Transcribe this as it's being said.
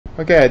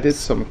Okay, I did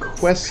some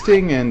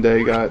questing and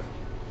I got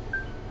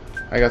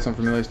some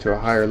familiars to a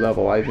higher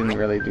level. I didn't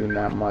really do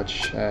that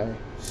much. I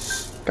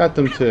got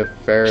them to a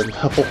fair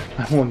level.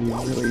 I won't even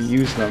really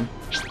use them.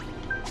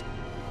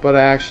 But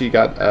I actually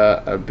got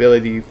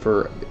ability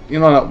for, you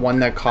know, that one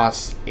that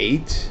costs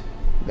 8?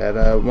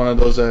 That one of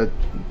those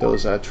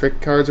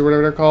trick cards or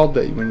whatever they're called,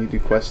 that when you do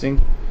questing.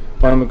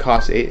 One of them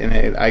costs 8,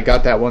 and I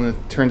got that one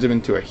that turns him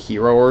into a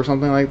hero or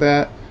something like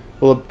that.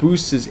 Well, it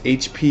boosts his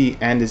HP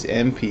and his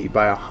MP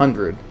by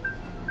 100.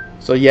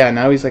 So yeah,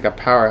 now he's like a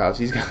powerhouse.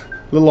 He's got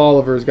little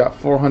Oliver's got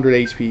 400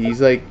 HP.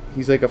 He's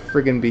like a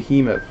friggin'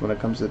 behemoth when it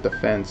comes to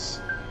defense.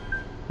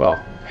 Well,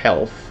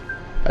 health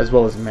as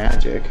well as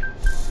magic.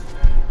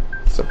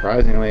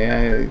 Surprisingly,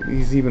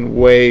 he's even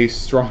way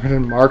stronger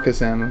than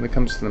Marcus M when it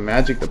comes to the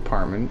magic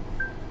department.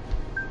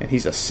 And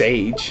he's a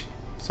sage,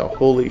 so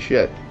holy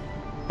shit.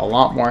 A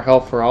lot more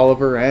health for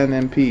Oliver and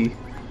MP.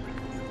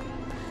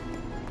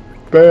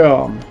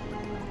 Bam!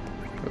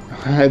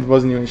 I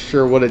wasn't even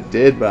sure what it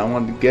did, but I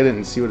wanted to get it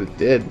and see what it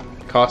did.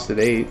 It costed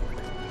 8.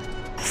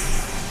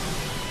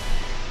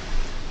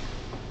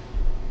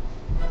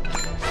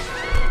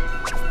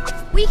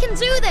 We can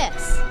do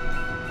this!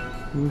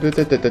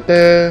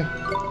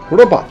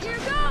 Robot!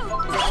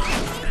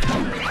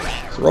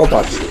 This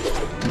robot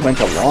went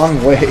a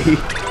long way,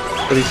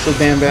 but he's still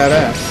damn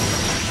badass.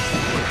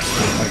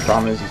 My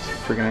problem is he's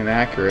freaking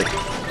inaccurate.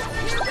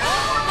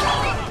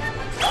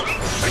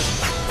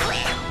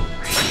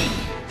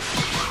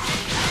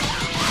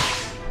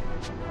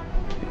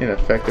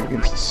 Ineffective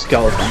against the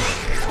skeleton.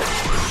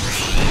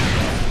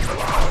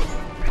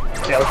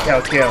 Kill,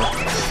 kill, kill.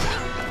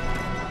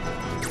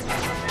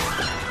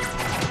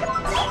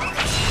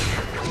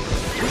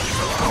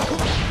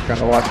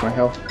 Gotta watch my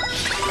health.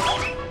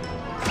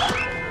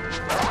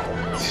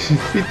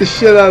 Beat the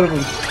shit out of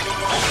him.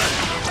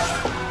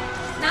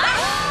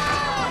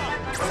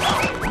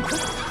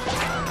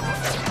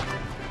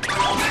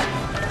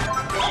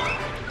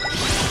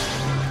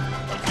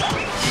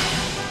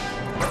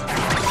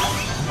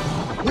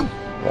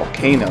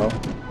 Volcano.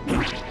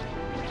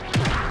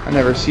 I've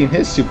never seen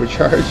his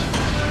supercharge.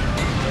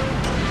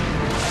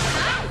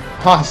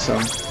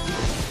 Awesome.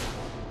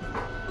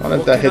 One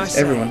of that hits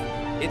everyone.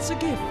 It's a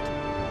gift.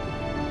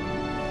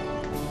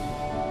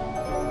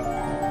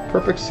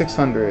 Perfect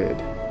 600.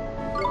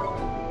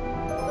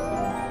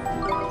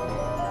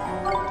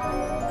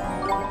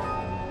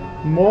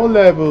 More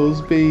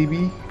levels,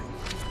 baby.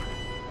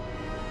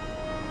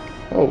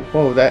 Oh,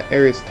 whoa, that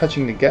area's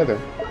touching together.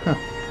 Huh.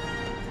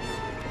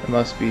 It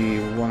must be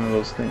one of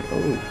those things. Oh,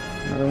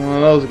 another one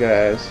of those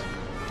guys.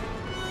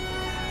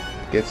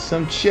 Get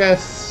some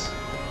chests.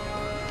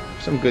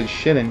 Some good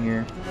shit in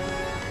here.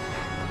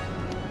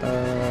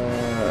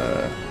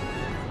 I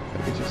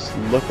could just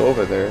look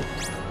over there.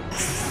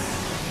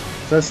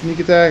 Is that sneak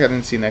attack? I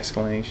didn't see an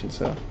exclamation,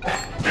 so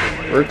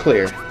we're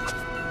clear.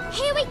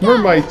 Here we go. More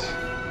might.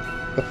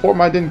 The 4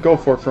 might didn't go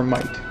for it for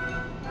might.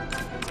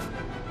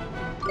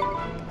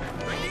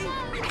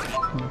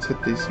 Let's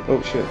hit these.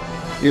 Oh shit!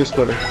 Ear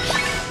splitter. Did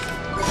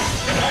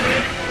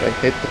I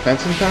hit the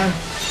fence in time?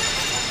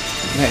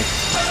 Nice.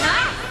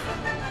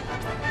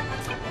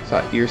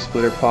 Saw ear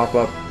splitter pop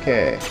up.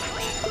 Okay.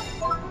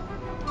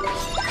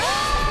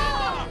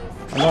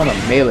 I want to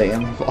melee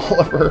him with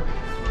Oliver.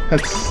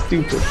 That's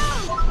stupid.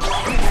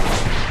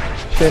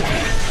 Shit.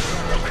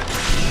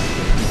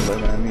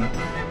 Look at me.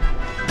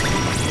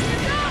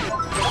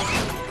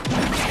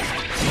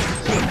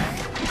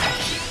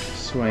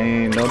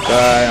 Swain, don't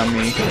die on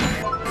me.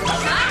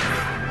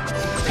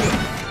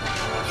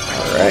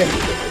 Alright.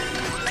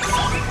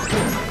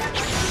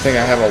 I think I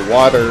have a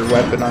water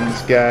weapon on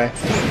this guy.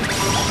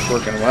 It's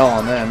working well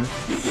on them.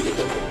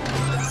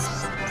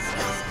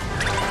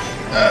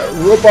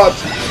 Robot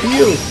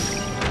heal!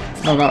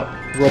 No, not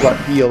robot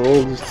heal.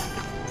 Just...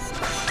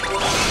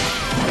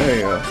 There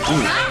you go.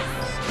 Ooh.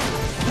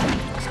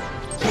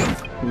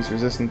 He's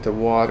resistant to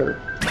water.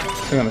 So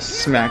I'm gonna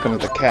smack him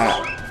with the cat.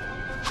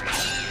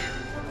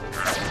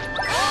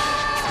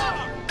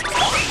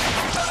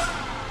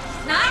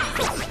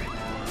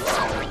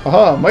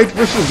 Aha! Might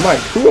versus might.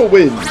 Who will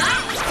win?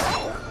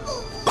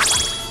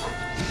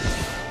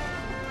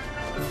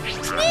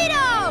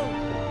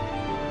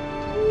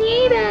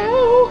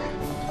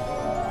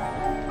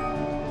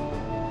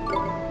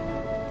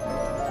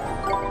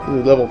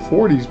 Level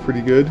 40 is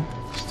pretty good.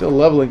 Still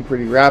leveling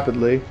pretty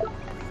rapidly.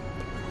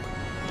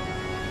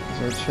 Is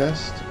there a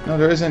chest? No,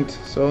 there isn't.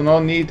 So no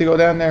need to go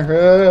down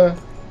there.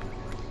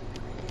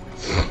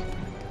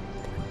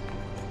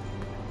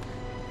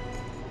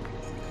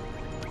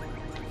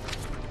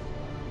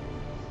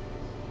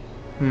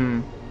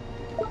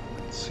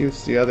 Let's see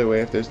what's the other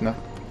way if there's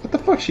nothing. What the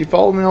fuck? She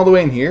followed me all the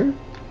way in here?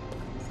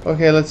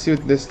 Okay, let's see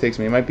what this takes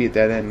me. It might be at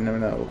that end. You never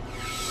know.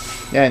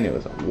 Yeah, I knew it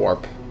was a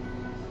warp.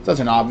 Such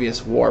an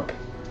obvious warp.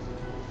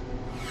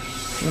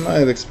 I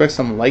might expect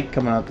some light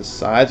coming out the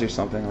sides or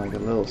something, like a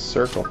little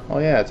circle. Oh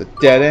yeah, it's a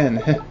dead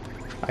end.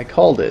 I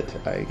called it,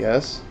 I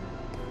guess.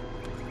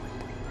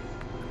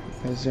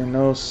 Is there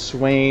no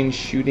Swain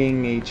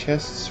shooting a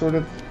chest sort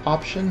of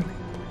option?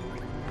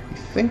 You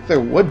think there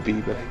would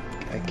be, but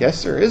I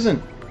guess there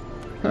isn't.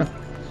 Huh.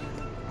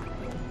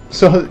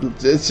 So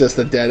it's just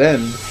a dead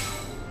end.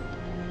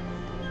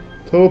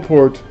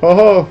 Teleport.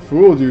 Haha,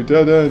 fooled you,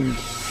 dead end.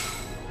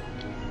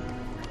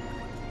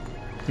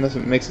 Unless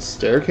it makes a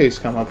staircase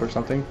come up or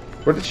something.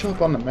 Where did it show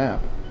up on the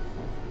map?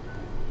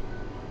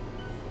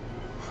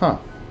 Huh.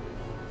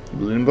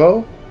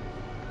 Limbo?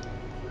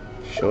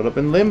 Showed up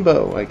in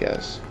Limbo, I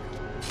guess.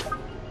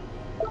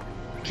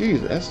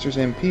 Jeez, Esther's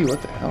MP,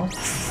 what the hell?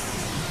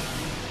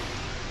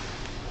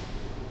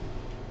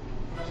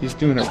 She's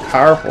doing her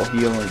powerful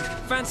healing.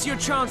 Fancy your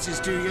chances,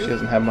 do you? She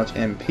doesn't have much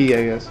MP,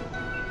 I guess.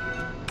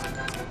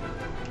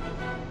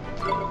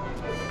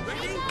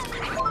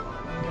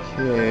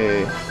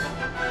 Okay.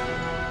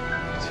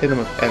 Let's hit him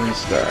with Evan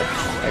Star.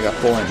 I got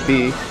full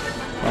MP.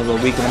 Might as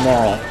well weaken them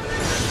all.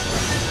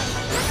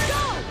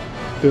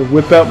 Then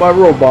whip out my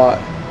robot.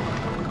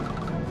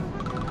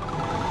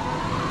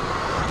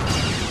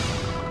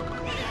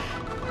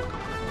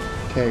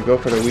 Okay, go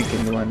for the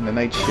weakened one, the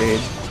Nightshade.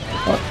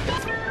 Oh.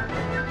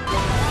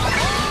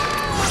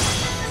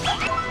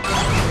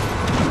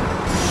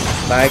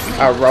 Like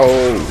a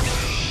roll.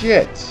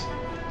 Shit.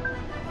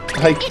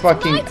 Like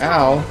fucking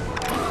ow.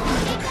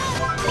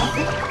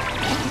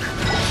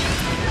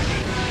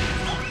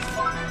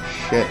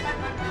 Shit.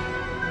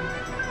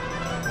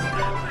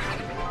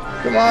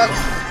 Come on.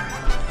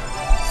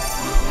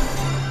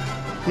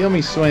 Heal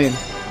me, Swain.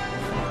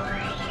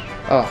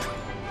 Oh.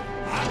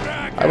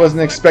 I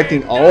wasn't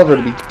expecting Oliver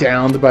to be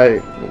downed by...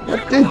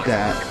 What did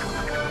that?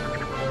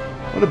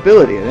 What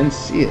ability? I didn't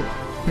see it.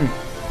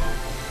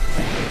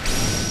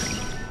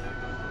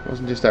 It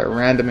wasn't just that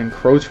random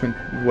encroachment,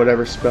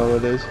 whatever spell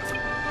it is.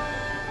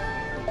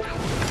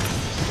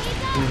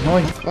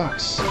 Annoying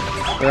fucks.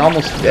 They're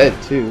almost dead,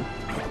 too.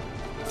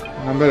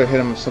 I better hit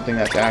them with something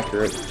that's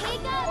accurate.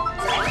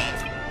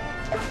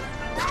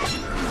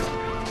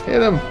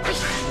 Hit him!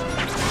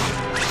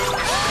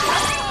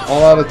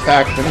 All out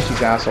attack, finish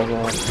these assholes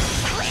off.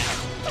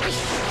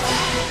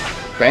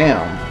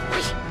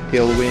 Bam!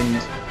 He'll win.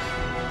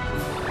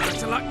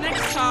 Better luck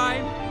next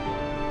time.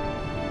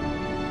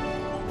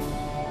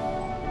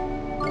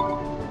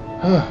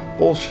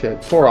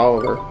 Bullshit. Poor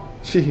Oliver.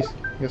 Jeez.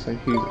 I guess I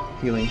used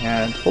healing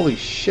hand. Holy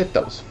shit,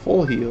 that was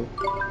full heal.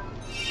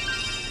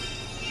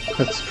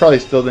 That's probably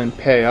still didn't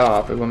pay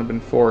off. It would have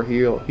been 4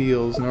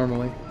 heals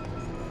normally.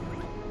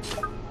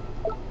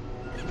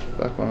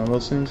 Fuck, one of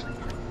those things.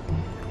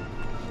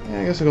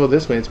 Yeah, I guess I'll go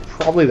this way. It's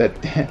probably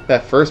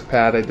that first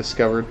pad I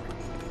discovered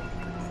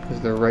is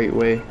the right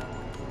way.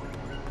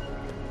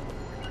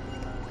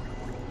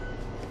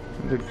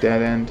 Another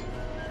dead end.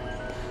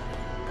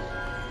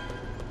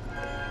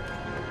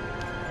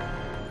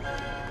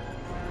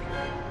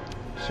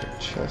 Is there a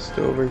chest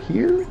over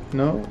here?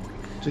 No,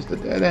 just a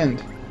dead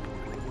end.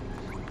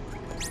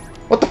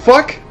 What the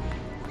fuck?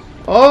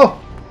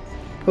 Oh!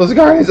 Those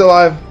guardians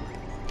alive!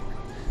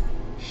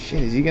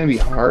 Shit, is he gonna be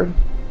hard?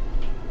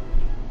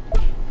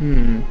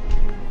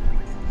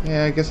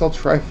 Yeah, I guess I'll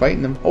try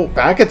fighting him. Oh,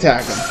 back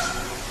attack him!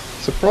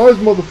 Surprise,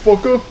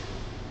 motherfucker!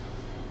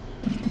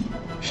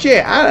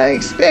 Shit, I didn't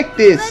expect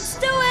this! Let's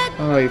do it!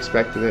 Oh, I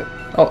expected it.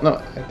 Oh, no,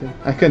 I didn't.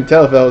 I couldn't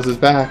tell if that was his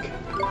back.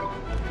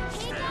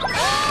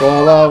 Go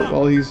all out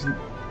while his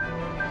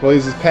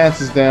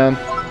pants is down.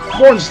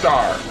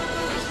 Morningstar!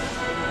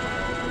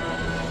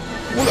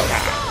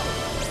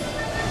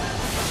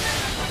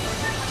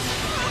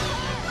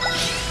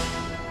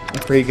 I'm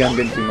afraid gun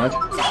didn't do much.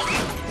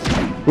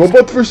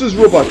 Robot versus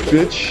robot,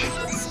 bitch!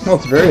 Well,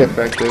 it's very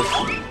effective.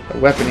 The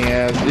weapon he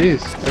has,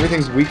 jeez.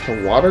 Everything's weak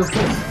to water? I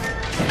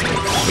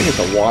think it's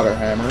a water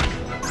hammer.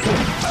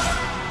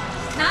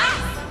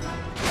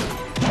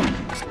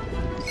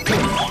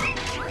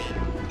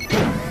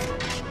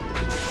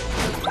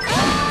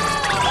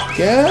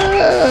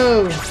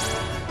 Go!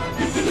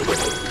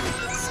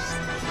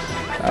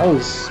 That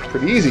was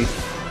pretty easy.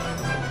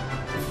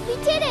 We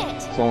did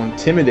it! So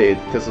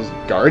intimidated because those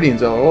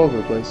guardians are all over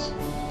the place.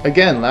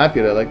 Again,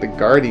 Laputa, like the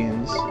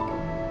guardians.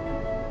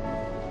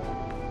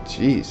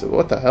 Jeez,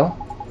 what the hell?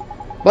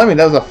 Well, I mean,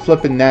 that was a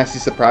flippin' nasty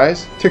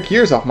surprise. Took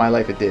years off my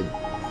life, it did.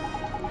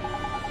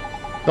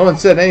 No one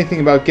said anything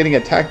about getting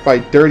attacked by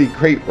dirty,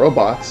 great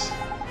robots.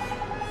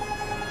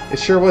 It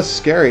sure was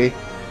scary,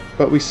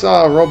 but we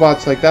saw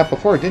robots like that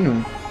before, didn't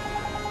we?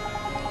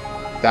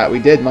 That we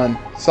did, man.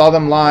 Saw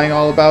them lying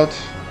all about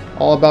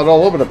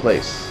all over the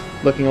place,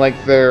 looking like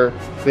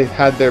they've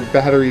had their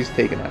batteries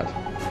taken out.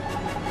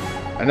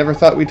 I never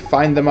thought we'd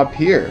find them up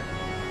here.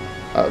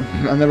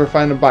 I'll never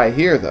find them by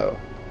here, though,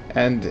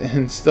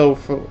 and still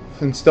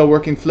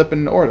working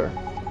flippin' order.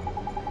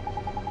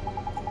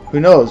 Who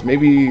knows?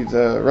 Maybe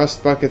the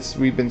rust buckets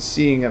we've been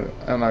seeing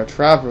on our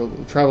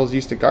travels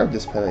used to guard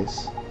this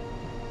place.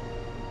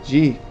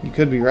 Gee, you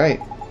could be right.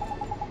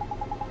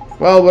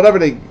 Well,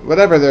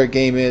 whatever their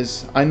game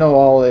is, I know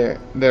all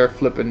their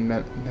flippin'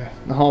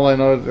 all I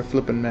know is their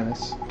flippin'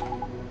 menace.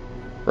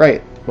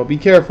 Right. Well, be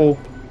careful.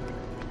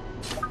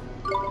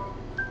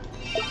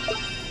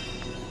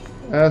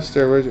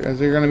 Esther, is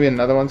there going to be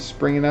another one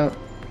springing out?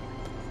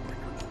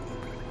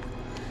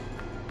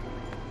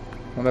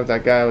 wonder if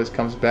that guy always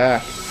comes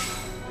back.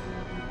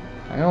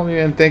 I don't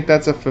even think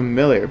that's a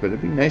familiar, but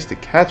it'd be nice to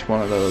catch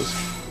one of those.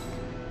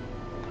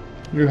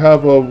 You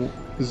have a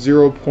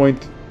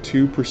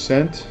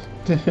 0.2%.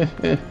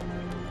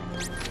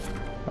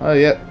 Oh,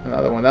 yeah,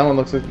 another one. That one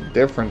looks like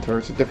different, or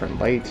it's a different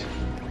light.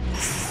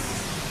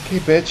 Okay,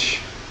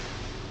 bitch.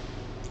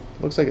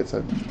 Looks like it's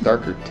a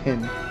darker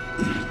tin.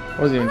 I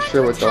wasn't even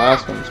sure what the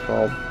last one was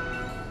called.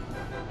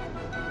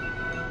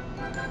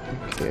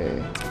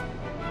 Okay.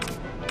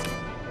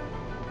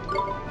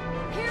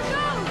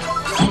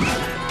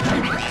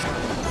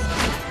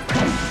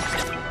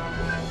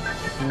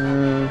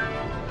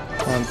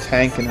 I'm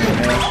tanking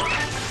right now.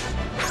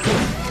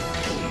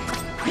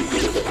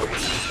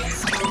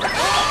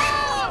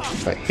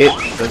 If I hit,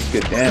 it does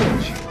good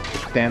damage.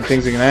 Damn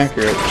things are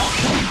inaccurate.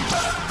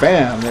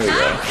 Bam! There we go.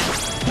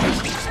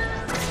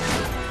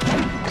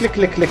 Click,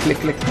 click, click, click,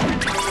 click.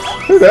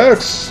 Hit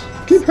X!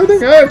 Keep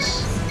hitting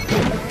X!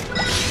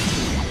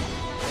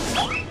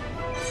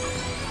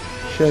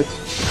 Shit.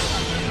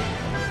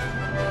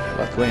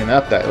 Luckily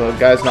enough, that little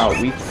guy's not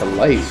weak to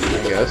light,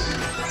 I guess.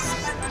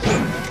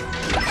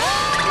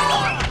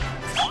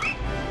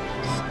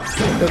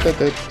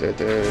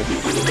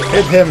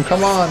 Hit him,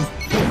 come on!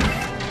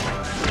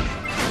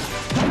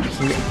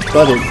 I'm getting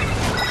butted.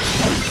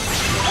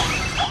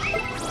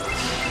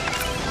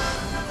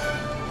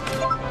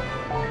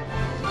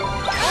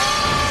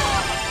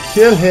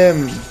 Kill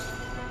him!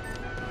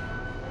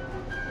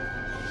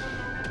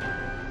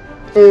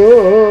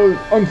 Oh,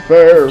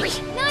 unfair!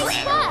 Nice work!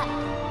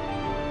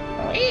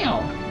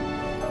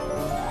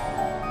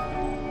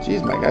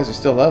 Jeez, my guys are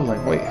still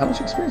leveling. Wait, how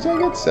much experience did I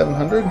get?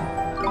 700?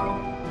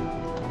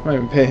 I'm not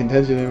even paying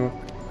attention anymore.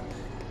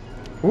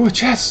 Ooh, a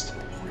chest!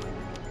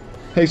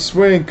 Hey,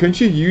 Swain,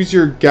 couldn't you use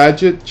your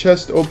gadget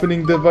chest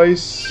opening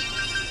device?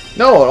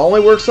 No, it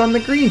only works on the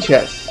green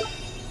chest.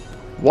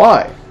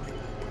 Why?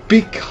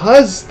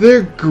 Because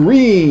they're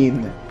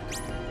green!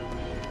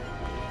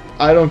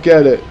 I don't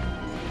get it.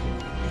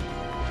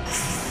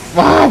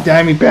 Ah,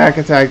 damn, he back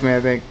attacked me,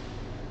 I think.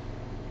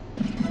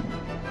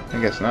 I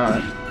guess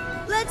not.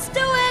 Let's do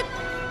it!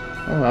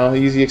 Oh well,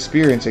 easy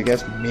experience, I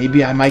guess.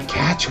 Maybe I might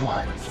catch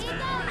one.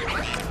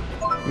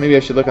 Maybe I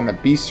should look on the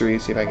beastery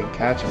and see if I can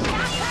catch him.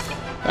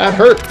 That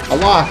hurt a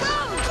lot.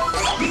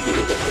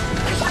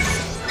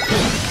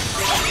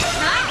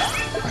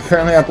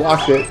 Apparently I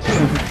blocked it.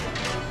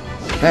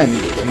 Man, he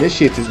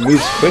initiates his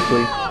moves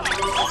quickly.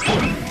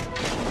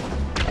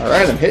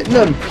 Alright, I'm hitting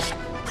him.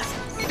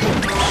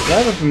 Do I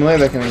have a familiar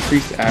that can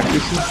increase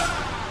accuracy?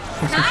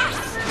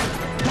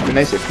 It'd be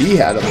nice if he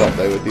had a buff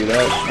that would do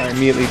that. I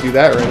immediately do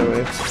that right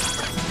away.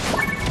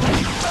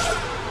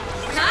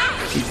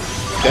 He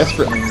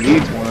desperately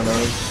needs one of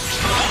those.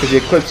 Because he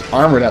equips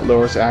armor that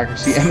lowers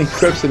accuracy, and he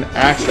equips an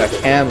axe that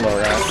can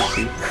lower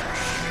accuracy.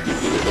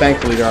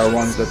 Thankfully there are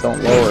ones that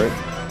don't lower it.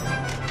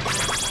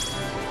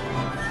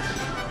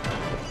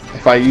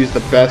 If I use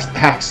the best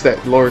axe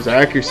that lowers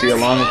accuracy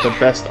along with the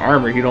best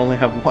armor, he'd only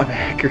have 1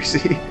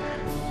 accuracy.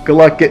 Good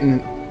luck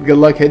hitting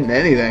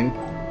anything.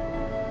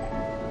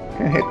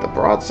 Gonna hit the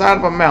broadside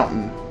of a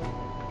mountain.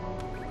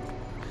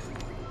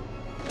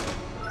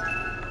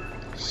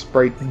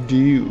 Sprite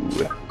Dew.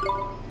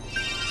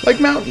 Like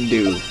Mountain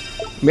Dew.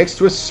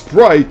 Mixed with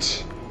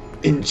Sprite.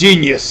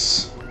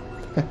 Ingenious.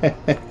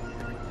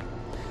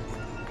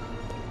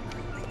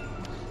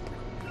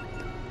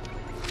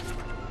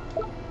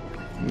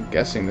 I'm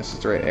guessing this is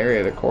the right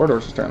area. The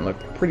corridors are starting to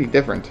look pretty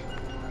different.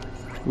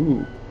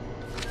 Ooh.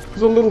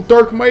 There's a little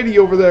dark mighty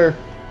over there.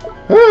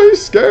 Hey,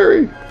 he's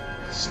scary.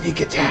 Sneak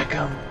attack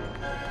him.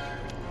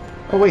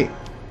 Oh, wait.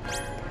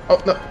 Oh,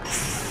 no. I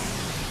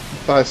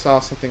thought I saw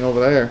something over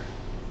there.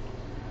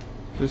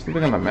 There's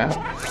something on the map.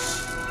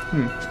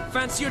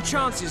 Fancy your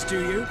chances, do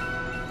you?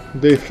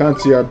 They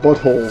fancy our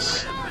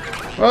buttholes.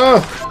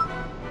 Ah!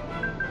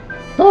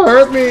 Don't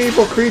hurt me,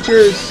 evil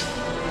creatures!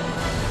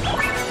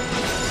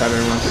 Have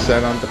everyone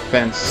set on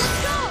defense.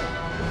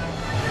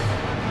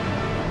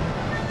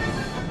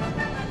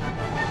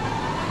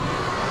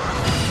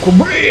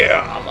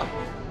 Kabam!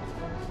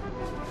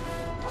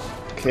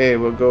 Okay,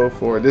 we'll go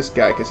for this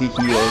guy because he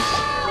heals.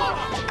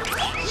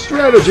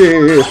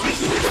 Strategy!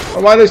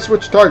 Oh, why did I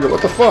switch target?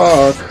 What the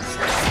fuck?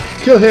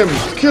 Kill him!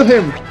 Kill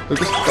him! They're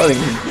just fighting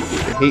him.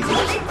 They hate me.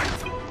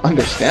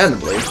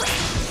 Understandably.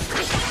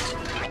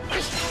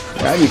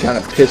 Yeah, I'd be kind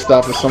of pissed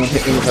off if someone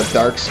hit me with a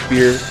dark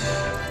spear.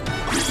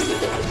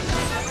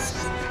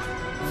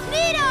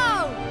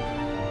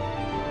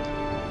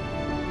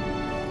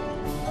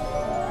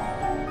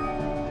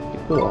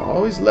 People are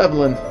always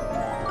leveling.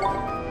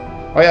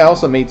 Oh yeah, I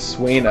also made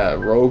Swain a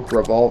rogue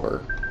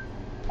revolver.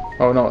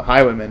 Oh no,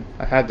 highwayman.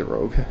 I had the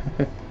rogue.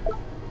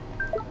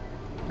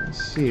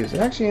 Let's see, is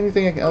there actually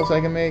anything else I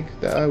can make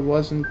that I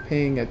wasn't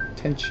paying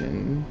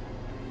attention?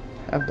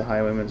 I have the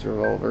highwayman's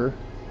revolver.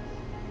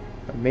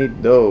 I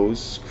made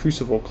those.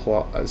 Crucible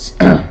claws.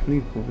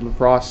 Need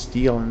raw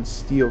steel and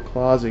steel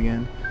claws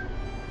again.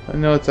 I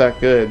know it's that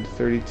good.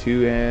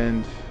 32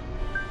 and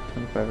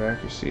 25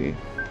 accuracy.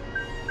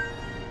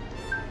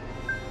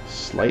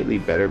 Slightly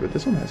better, but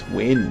this one has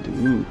wind.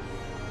 Ooh.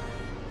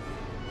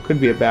 Could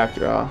be a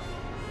backdraw.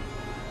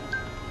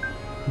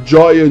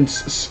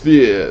 Giant's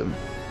Sphere.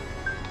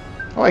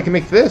 Oh, I can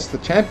make this the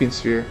champion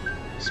sphere.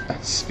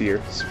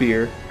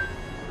 Sphere.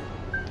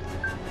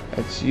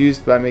 It's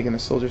used by making a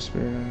soldier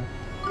sphere.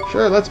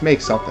 Sure, let's make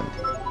something.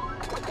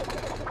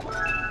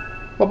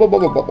 Bubble,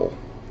 bubble, bubble.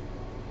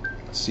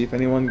 Let's see if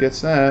anyone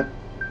gets that.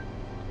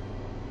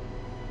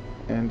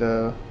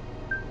 And,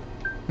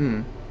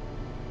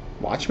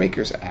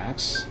 Watchmaker's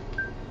axe.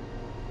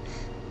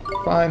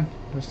 Fine.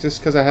 It's just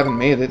because I haven't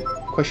made it.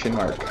 Question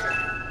mark.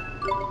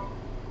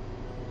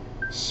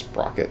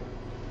 Sprocket.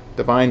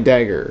 Divine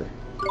dagger.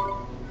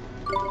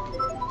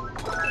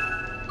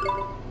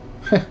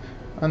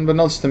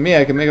 Unbeknownst to me,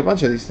 I can make a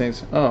bunch of these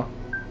things. Oh,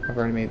 I've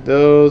already made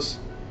those.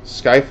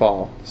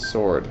 Skyfall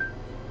sword.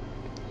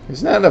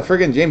 Isn't that a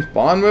friggin' James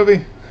Bond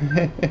movie?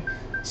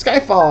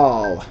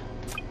 Skyfall.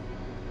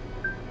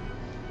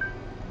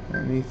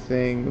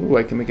 Anything? Ooh,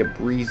 I can make a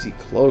breezy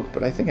cloak,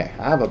 but I think I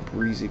have a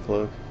breezy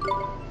cloak.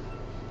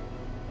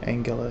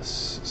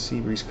 Angelus sea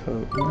breeze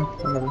coat.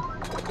 Whatever.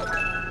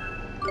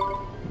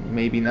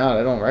 Maybe not.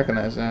 I don't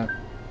recognize that.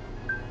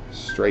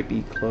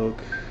 Stripey cloak.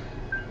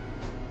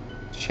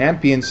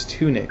 Champion's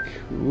tunic.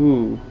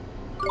 Ooh.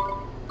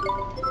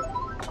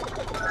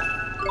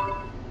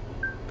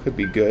 Could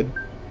be good.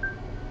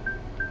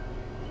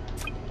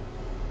 I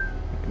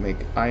can make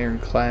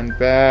Ironclad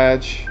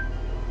badge.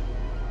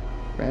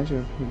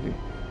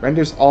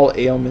 Renders all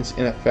ailments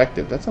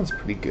ineffective. That sounds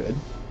pretty good.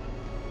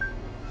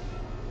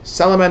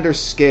 Salamander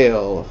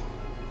scale.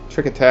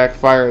 Trick attack,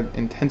 fire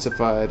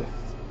intensified.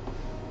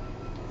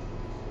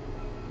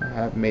 I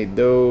have made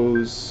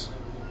those.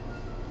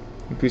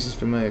 Increases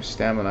familiar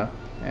stamina.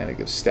 And it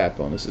gives stat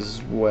bonuses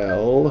as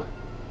well.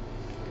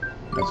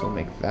 Might as well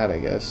make that, I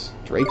guess.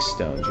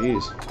 Drakestone,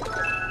 jeez.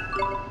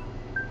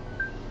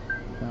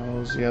 What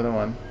was the other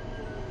one?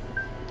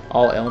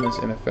 All elements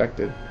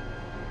unaffected.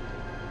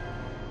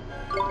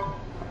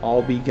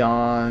 All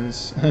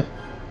begons.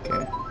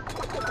 Okay.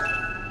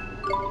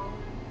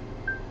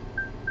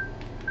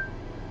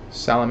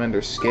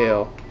 Salamander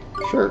scale.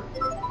 Sure.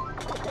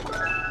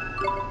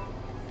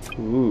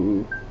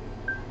 Ooh.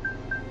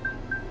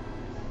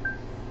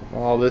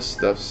 All this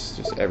stuff's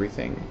just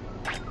everything.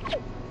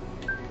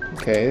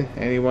 Okay,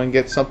 anyone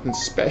get something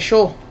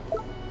special?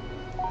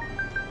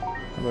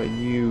 How about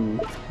you?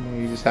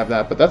 You just have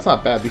that, but that's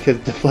not bad because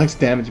it deflects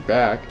damage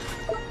back.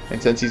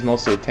 And since he's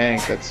mostly a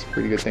tank, that's a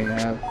pretty good thing to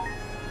have.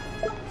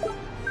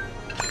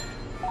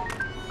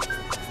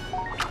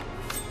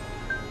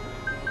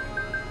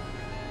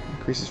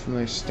 Increases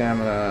familiar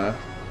stamina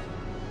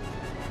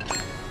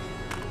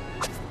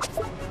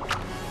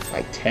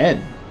by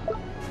 10.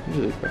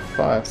 Usually by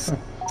 5. Huh.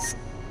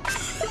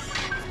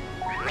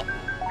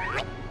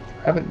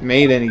 Haven't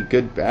made any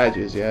good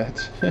badges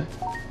yet.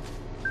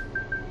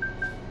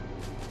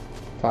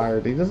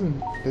 Fire. He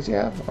doesn't. Does he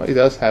have? Oh, he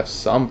does have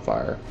some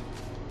fire.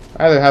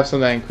 I either have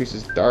something that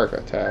increases dark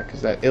attack,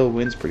 because that ill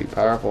wind's pretty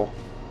powerful.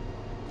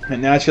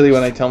 And naturally,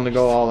 when I tell them to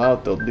go all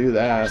out, they'll do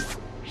that.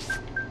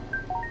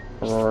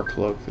 Aurora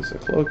cloak. Is the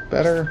cloak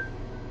better?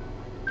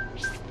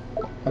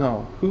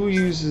 No. Who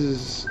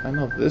uses? I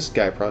know this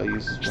guy probably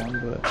uses one,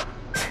 but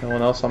no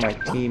one else on my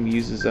team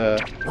uses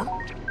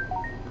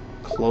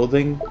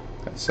clothing.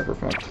 That's separate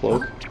from a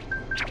cloak.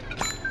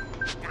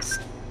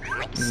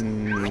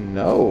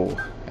 No,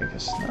 I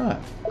guess not.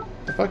 What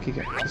the fuck you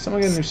get? Did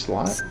someone get a new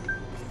slot?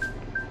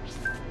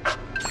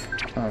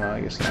 Oh no,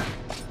 I guess not.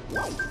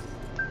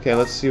 Okay,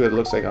 let's see what it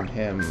looks like on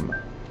him.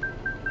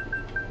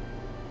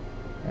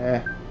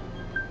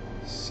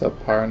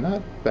 Subpar,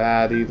 not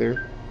bad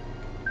either.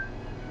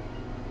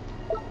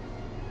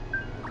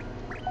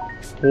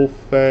 Wolf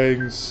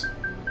fangs.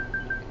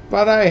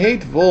 But I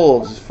hate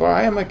wolves, for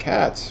I am a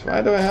cat.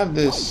 Why do I have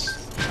this?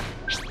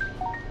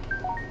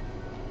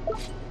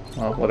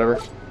 Oh, whatever.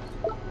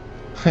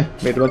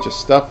 Made a bunch of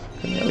stuff.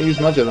 Couldn't really use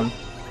much of them.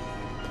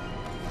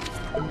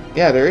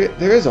 Yeah,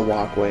 there is a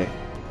walkway.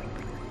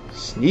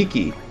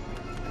 Sneaky.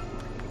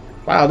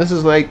 Wow, this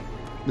is like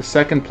the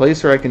second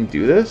place where I can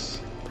do this?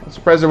 I'm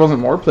surprised there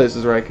wasn't more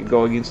places where I could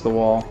go against the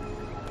wall.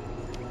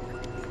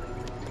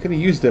 Could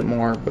have used it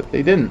more, but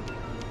they didn't.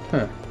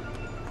 Huh.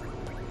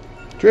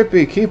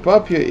 Drippy, keep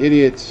up, you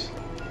idiots.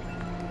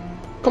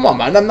 Come on,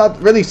 man, I'm not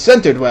really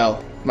centered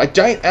well. My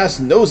giant-ass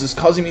nose is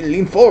causing me to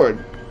lean forward.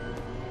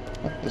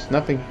 What? There's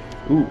nothing...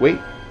 Ooh, wait.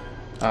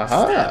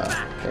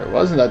 Aha! There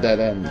wasn't a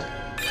dead end.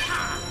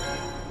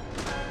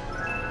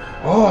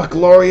 Oh, a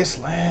glorious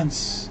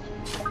lance.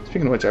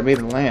 Speaking of which, I made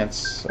a lance,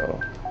 so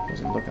I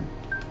wasn't looking.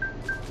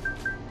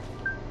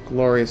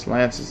 Glorious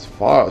lance is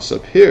far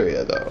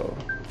superior, though.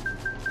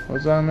 What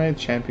was that I made?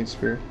 Champion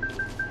spear.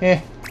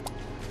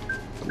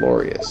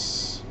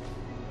 Glorious.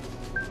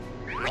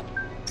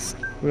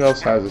 Who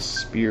else has a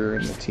spear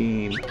in the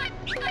team?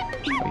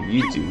 Oh,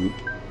 you do.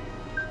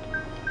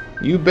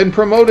 You've been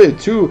promoted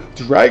to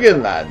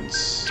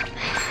Dragonlance.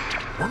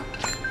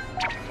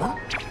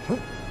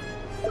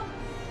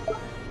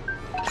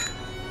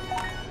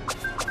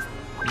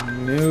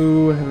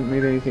 No, I haven't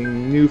made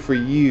anything new for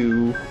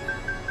you.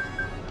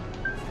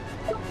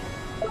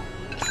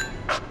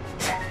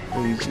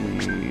 Easy.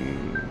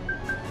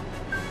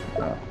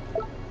 Oh.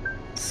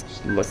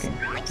 Just looking.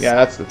 Yeah,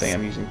 that's the thing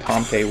I'm using.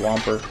 Tomte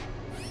Whomper.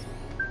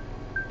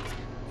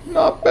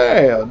 Not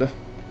bad.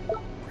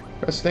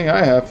 Best thing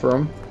I have for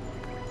him.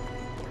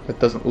 That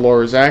doesn't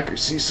lower his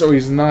accuracy, so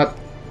he's not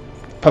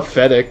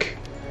pathetic.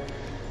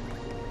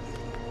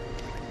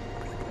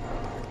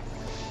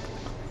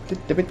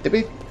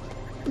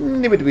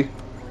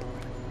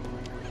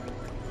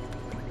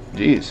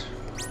 Jeez.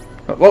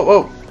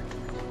 Whoa,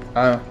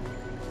 whoa.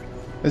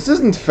 This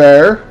isn't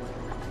fair.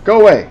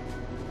 Go away.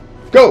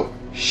 Go.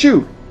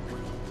 Shoot.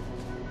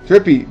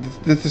 Drippy,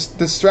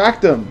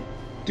 distract him.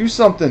 Do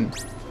something.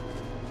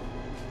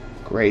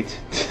 Great.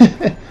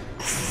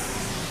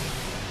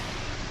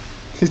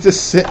 He's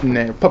just sitting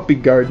there. Puppy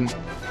garden.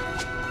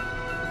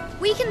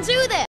 We can do this!